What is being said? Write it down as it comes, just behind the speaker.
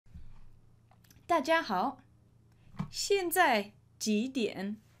大家好，现在几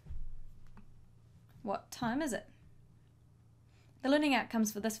点? What time is it? The learning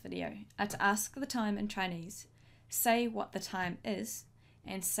outcomes for this video are to ask the time in Chinese, say what the time is,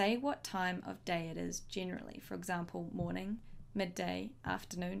 and say what time of day it is generally. For example, morning, midday,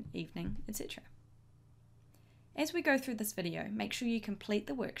 afternoon, evening, etc. As we go through this video, make sure you complete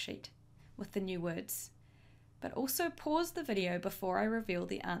the worksheet with the new words, but also pause the video before I reveal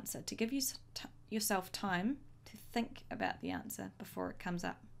the answer to give yourself time to think about the answer before it comes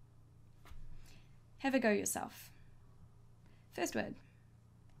up. Have a go yourself. First word,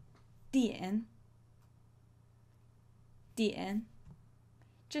 点 点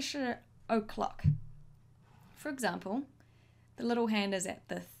这是 o'clock. For example, the little hand is at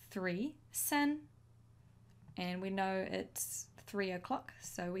the 3 san, and we know it's 3 o'clock,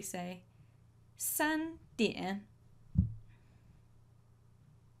 so we say 3点.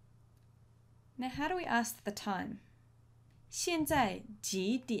 Now, how do we ask the time? 现在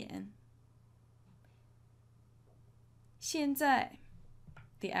几点? 现在,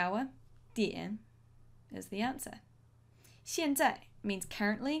 the hour, 点 is the answer. 现在 means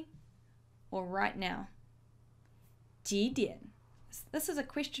currently or right now. 几点, this is a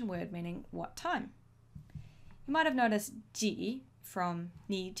question word meaning what time. You might have noticed 几 from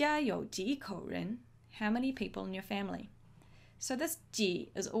你家有几口人, how many people in your family. So this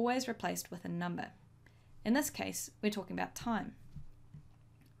几 is always replaced with a number. In this case, we're talking about time.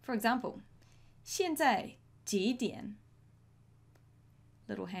 For example, 现在几点?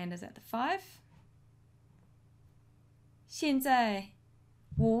 Little hand is at the 5. 现在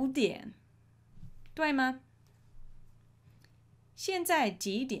5点, 对吗? 现在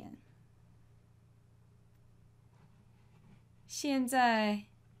几点? 现在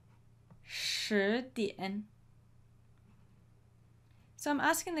10点. So I'm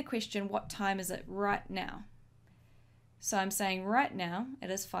asking the question, what time is it right now? So I'm saying right now it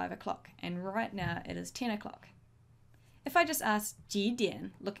is 5 o'clock and right now it is 10 o'clock. If I just asked 几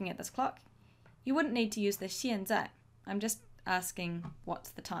点, looking at this clock, you wouldn't need to use the 现在. I'm just asking what's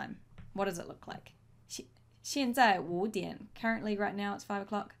the time. What does it look like? 现在5点. Currently right now it's 5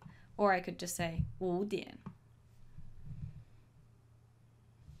 o'clock. Or I could just say 5点.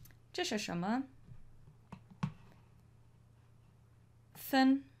 这是什么?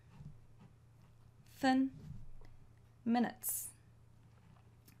 分 minutes.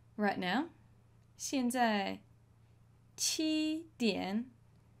 Right now, 现在7点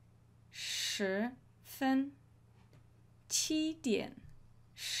10分. 7点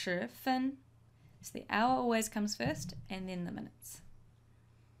10分. So the hour always comes first and then the minutes.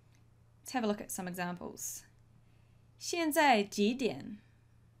 Let's have a look at some examples. 现在几点?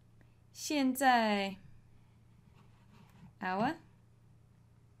 现在 hour,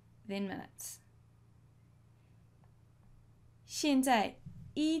 then minutes. 现在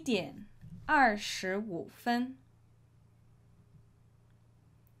1点25分.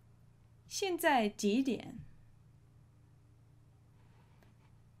 现在几点?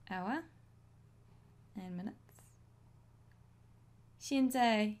 Hour and minutes. 现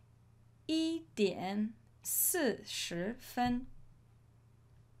在1点40分.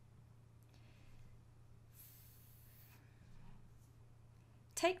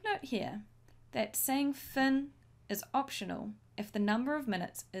 Take note here that saying 分 is optional if the number of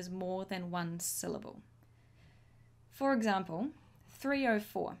minutes is more than one syllable. For example,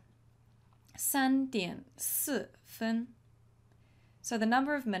 3:04. 3点4分. So the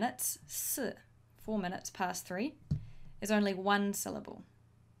number of minutes, 4 minutes past 3, is only one syllable.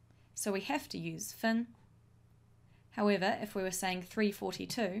 So we have to use 分. However, if we were saying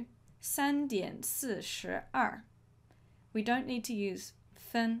 3:42, 3点42, we don't need to use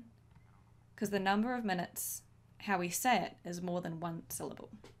分 because the number of minutes, how we say it, is more than one syllable.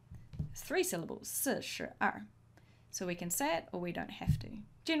 It's 3 syllables, 42. So we can say it or we don't have to.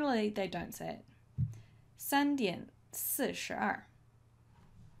 Generally, they don't say it. 3点42.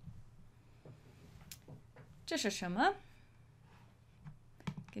 这是什么?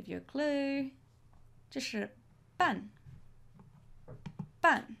 Give you a clue. 这是半.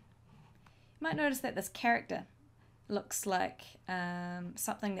 半. You might notice that this character looks like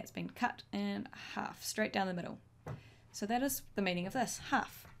something that's been cut in half, straight down the middle. So that is the meaning of this,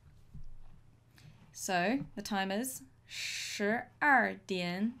 half. So the time is 12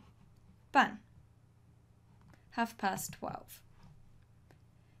点半. Half past 12.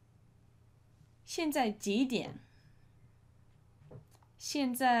 现在几点?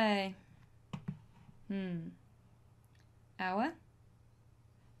 现在 hour,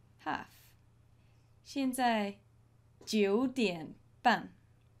 half. 现在9点半.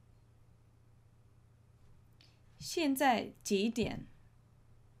现在几点?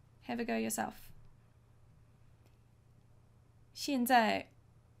 Have a go yourself. 现在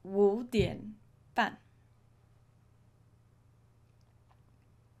5点半.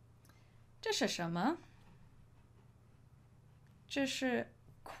 这是什么? 这是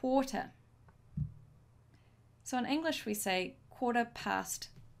quarter. So in English we say quarter past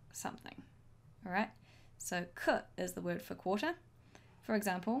something. Alright? So 刻 is the word for quarter. For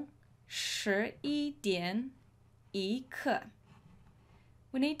example, 11点一刻.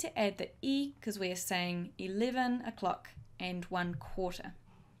 We need to add the e because we are saying 11 o'clock and 1 quarter.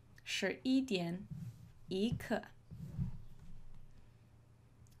 11点一刻.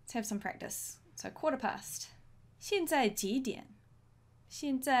 Let's have some practice. So quarter past. 现在几点?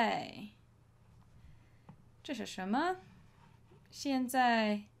 现在这是什么? 现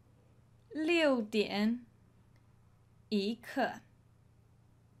在6点一刻.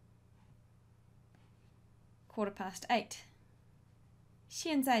 Quarter past 8.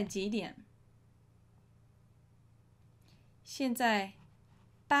 现在几点? 现在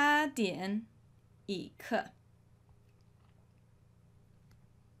8点一刻.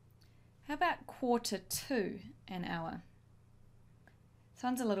 How about quarter to an hour?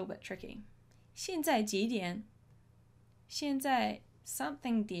 Sounds a little bit tricky. 现在几点? 现在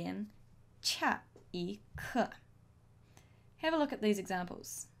something 点恰一刻. Have a look at these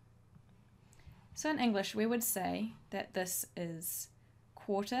examples. So in English, we would say that this is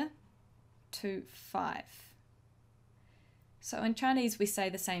quarter to 5. So in Chinese, we say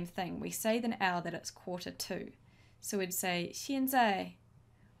the same thing. We say the hour that it's quarter to. So we'd say 现在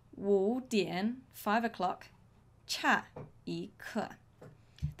5点 5 o'clock 恰一刻.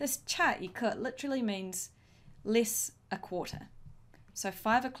 This 恰一刻 literally means less a quarter. So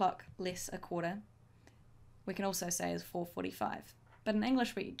 5 o'clock less a quarter. We can also say is 4:45. But in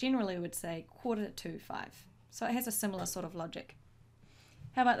English, we generally would say quarter to 5. So it has a similar sort of logic.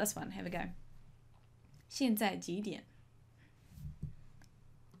 How about this one? Have a go. 现在几点?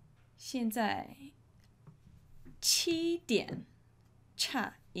 现在7点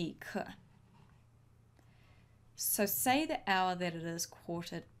恰一刻. So say the hour that it is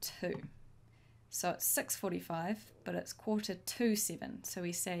quarter to. So it's 6:45, but it's quarter to 7. So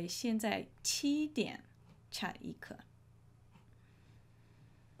we say 现在7点恰一刻.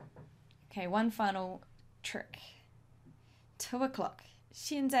 Okay, one final trick. 2 o'clock.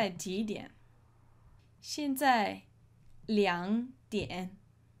 现在几点? 现在2点.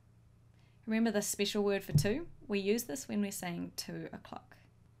 Remember the special word for 2? We use this when we're saying 2 o'clock.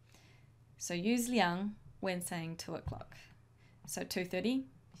 So use 2 when saying 2 o'clock. So 2:30,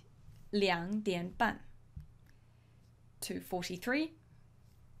 2点半. 2:43,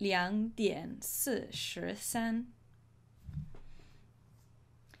 2点43.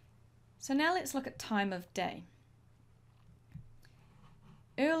 So now let's look at time of day.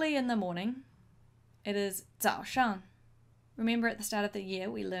 Early in the morning, it is 早上. Remember at the start of the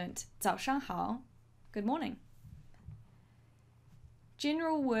year we learnt 早上好, good morning.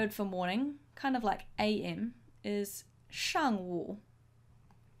 General word for morning, kind of like AM, is 上午.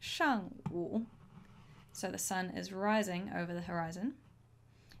 上午. So the sun is rising over the horizon.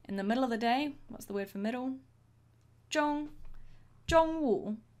 In the middle of the day, what's the word for middle? 中. 中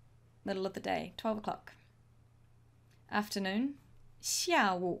午. Middle of the day, 12 o'clock. Afternoon,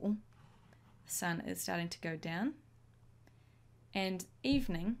 下午. The sun is starting to go down. And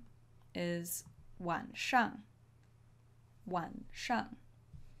evening is 晚上. 晚上.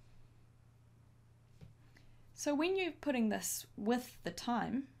 So when you're putting this with the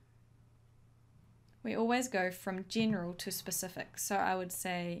time, we always go from general to specific. So I would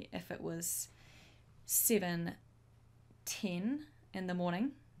say if it was 7:10 in the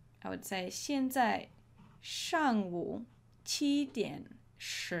morning, I would say 现在上午7点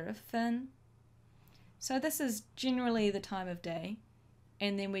10分. So this is generally the time of day,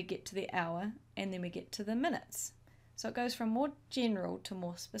 and then we get to the hour, and then we get to the minutes. So it goes from more general to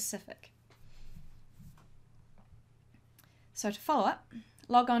more specific. So to follow up,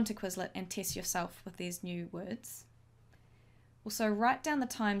 log on to Quizlet and test yourself with these new words. Also write down the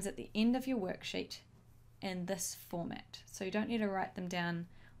times at the end of your worksheet in this format. So you don't need to write them down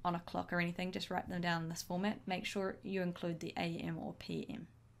on a clock or anything, just write them down in this format. Make sure you include the AM or PM.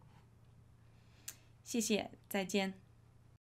 谢谢，再见。